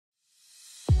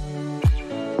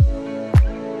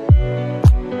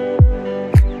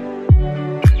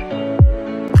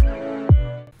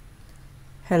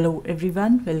Hello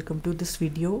everyone, welcome to this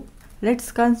video.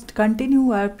 Let's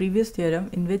continue our previous theorem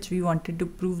in which we wanted to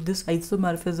prove this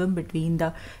isomorphism between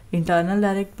the internal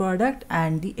direct product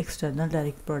and the external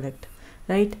direct product,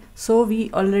 right? So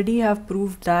we already have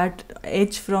proved that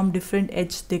h from different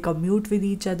h, they commute with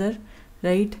each other,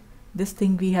 right? This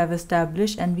thing we have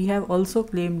established, and we have also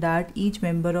claimed that each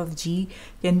member of G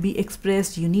can be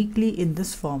expressed uniquely in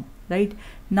this form, right?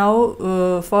 Now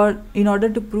in order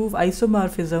to prove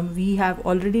isomorphism, we have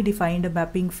already defined a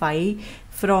mapping phi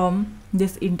from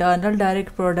this internal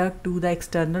direct product to the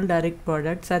external direct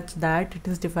product, such that it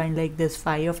is defined like this: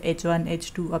 phi of h1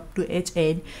 h2 up to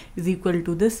hn is equal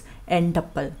to this n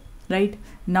tuple, right?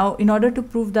 Now in order to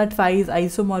prove that phi is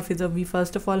isomorphism, we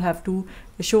first of all have to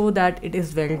show that it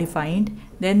is well defined,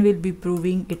 then we'll be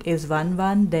proving it is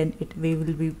 1 then we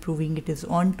will be proving it is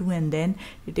onto, and then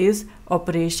it is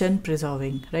operation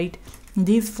preserving, right?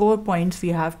 These 4 points we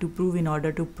have to prove in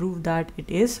order to prove that it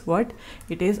is what?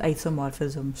 It is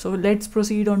isomorphism. So let's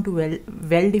proceed on to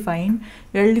well defined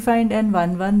and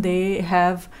 1 they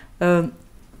have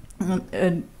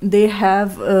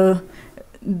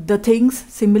the things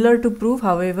similar to prove,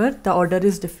 however the order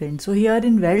is different. So here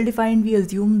in well defined, we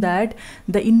assume that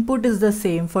the input is the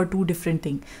same for two different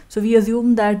things. So we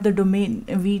assume that the domain,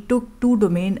 we took two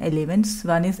domain elements,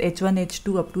 one is h1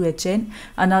 h2 up to hn,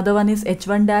 another one is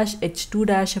h1 dash h2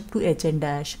 dash up to hn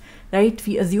dash, right?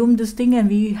 We assume this thing and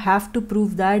we have to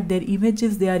prove that their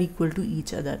images, they are equal to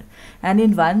each other. And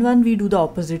in 1 we do the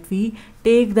opposite. We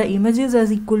take the images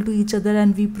as equal to each other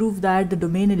and we prove that the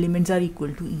domain elements are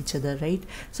equal to each other, right?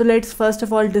 So let's first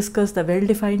of all discuss the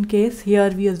well-defined case. Here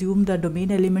we assume the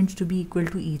domain elements to be equal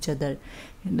to each other.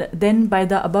 Then by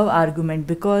the above argument,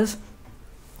 because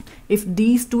if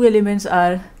these two elements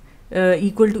are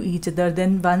equal to each other,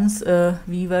 then once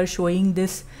we were showing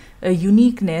this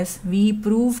uniqueness, we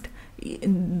proved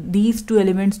these two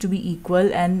elements to be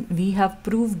equal, and we have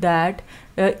proved that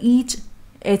each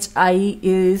hi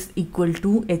is equal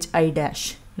to hi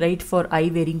dash, right, for I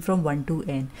varying from 1 to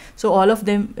n. So all of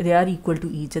them, they are equal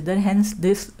to each other, hence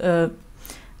this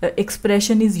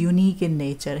expression is unique in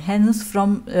nature. Hence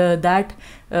from that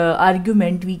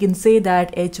argument, we can say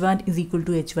that h1 is equal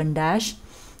to h1 dash,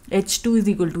 h2 is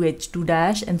equal to h2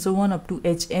 dash, and so on up to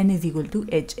hn is equal to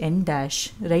hn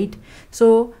dash, right?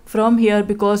 So from here,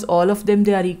 because all of them,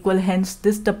 they are equal, hence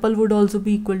this tuple would also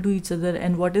be equal to each other.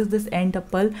 And what is this n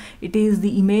tuple? It is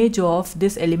the image of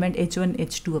this element h1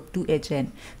 h2 up to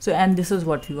hn. So, and this is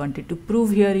what we wanted to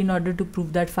prove here in order to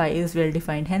prove that phi is well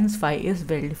defined. Hence phi is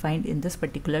well defined in this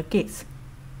particular case.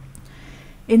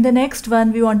 In the next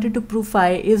one, we wanted to prove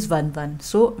phi is 1.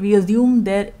 So we assume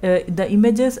that the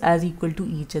images as equal to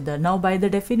each other. Now by the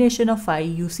definition of phi,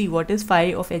 you see what is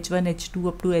phi of h1 h2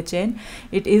 up to hn?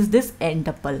 It is this n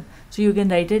tuple. So you can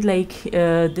write it like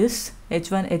this: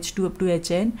 h1 h2 up to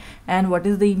hn. And what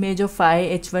is the image of phi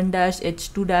h1 dash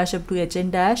h2 dash up to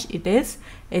hn dash? It is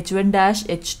h1 dash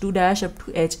h2 dash up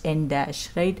to hn dash,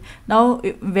 right? Now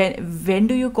when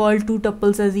do you call two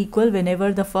tuples as equal?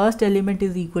 Whenever the first element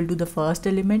is equal to the first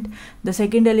element, the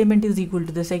second element is equal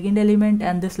to the second element,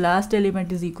 and this last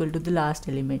element is equal to the last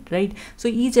element, right? So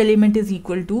each element is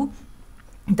equal to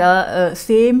the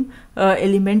same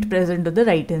element present on the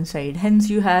right hand side. Hence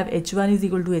you have h1 is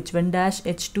equal to h1 dash,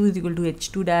 h2 is equal to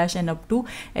h2 dash, and up to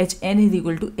hn is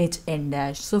equal to hn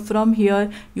dash. So from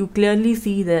here you clearly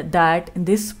see that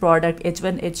this product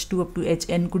h1 h2 up to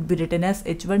hn could be written as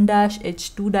h1 dash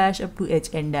h2 dash up to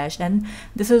hn dash. And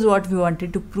this is what we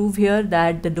wanted to prove here,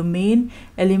 that the domain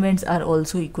elements are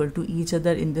also equal to each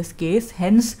other in this case.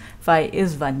 Hence phi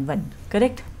is 1,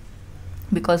 correct?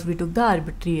 Because we took the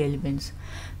arbitrary elements.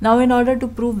 Now in order to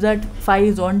prove that phi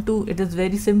is onto, it is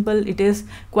very simple. It is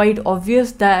quite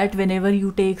obvious that whenever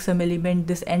you take some element,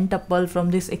 this n tuple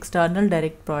from this external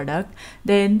direct product,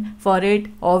 then for it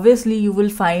obviously you will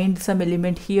find some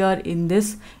element here in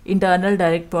this internal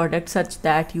direct product, such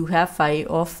that you have phi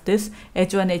of this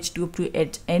h1 h2 up to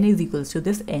hn is equals to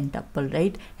this n tuple,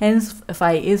 right? Hence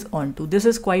phi is onto. This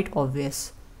is quite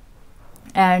obvious.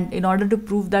 And in order to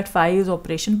prove that phi is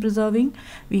operation preserving,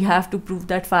 we have to prove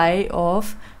that phi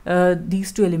of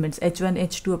these two elements h1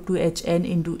 h2 up to hn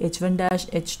into h1 dash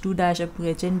h2 dash up to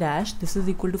hn dash, this is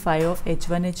equal to phi of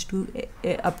h1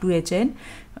 h2 up to hn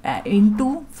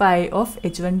into phi of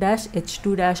h1 dash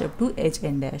h2 dash up to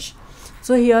hn dash.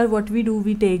 So here what we do,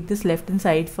 we take this left hand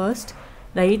side first,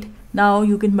 right? Now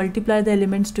you can multiply the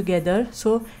elements together.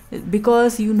 So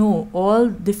because you know all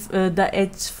the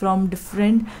h from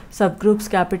different subgroups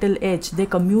capital H, they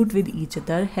commute with each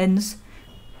other, hence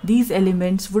these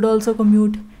elements would also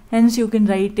commute. Hence you can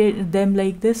write them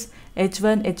like this: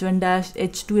 h1 h1 dash,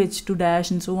 h2 h2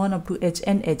 dash, and so on up to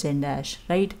hn hn dash.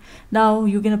 Right, now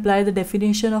you can apply the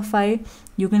definition of phi.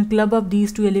 You can club up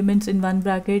these two elements in one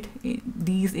bracket,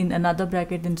 these in another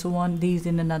bracket, and so on, these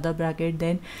in another bracket.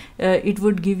 Then it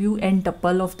would give you n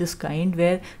tuple of this kind,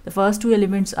 where the first two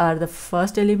elements are the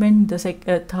first element, the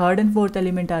third and fourth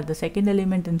element are the second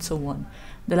element, and so on.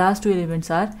 The last two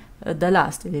elements are the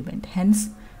last element. Hence,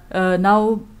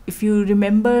 now if you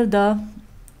remember the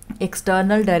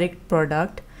external direct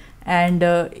product, and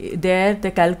there the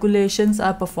calculations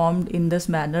are performed in this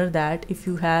manner, that if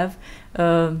you have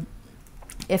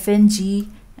fng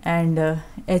and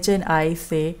hni,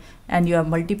 say, and you are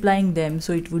multiplying them,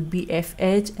 so it would be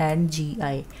fh and gi,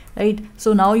 right?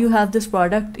 So now you have this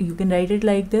product, you can write it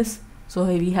like this. So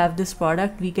we have this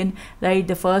product, we can write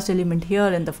the first element here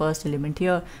and the first element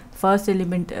here, first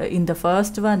element in the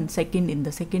first one, second in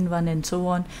the second one, and so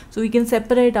on. So we can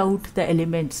separate out the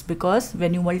elements, because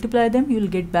when you multiply them, you will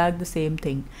get back the same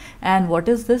thing. And what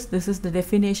is this? This is the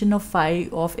definition of phi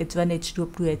of h1 h2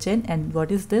 up to hn. And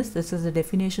what is this? This is the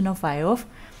definition of phi of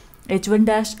h1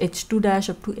 dash, h2 dash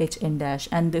up to hn dash.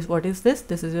 And this, what is this?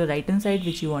 This is your right hand side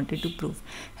which you wanted to prove.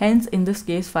 Hence in this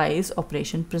case, phi is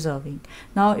operation preserving.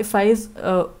 Now if phi is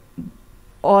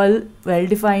all well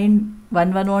defined,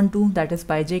 1 1 1 2, that is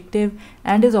bijective,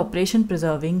 and is operation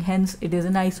preserving, hence it is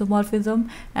an isomorphism,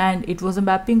 and it was a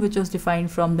mapping which was defined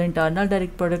from the internal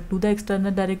direct product to the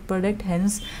external direct product.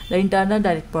 Hence the internal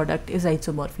direct product is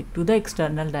isomorphic to the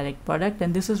external direct product,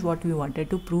 and this is what we wanted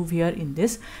to prove here in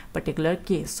this particular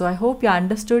case. So I hope you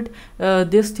understood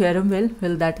this theorem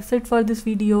well. That is it for this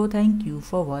video. Thank you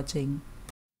for watching.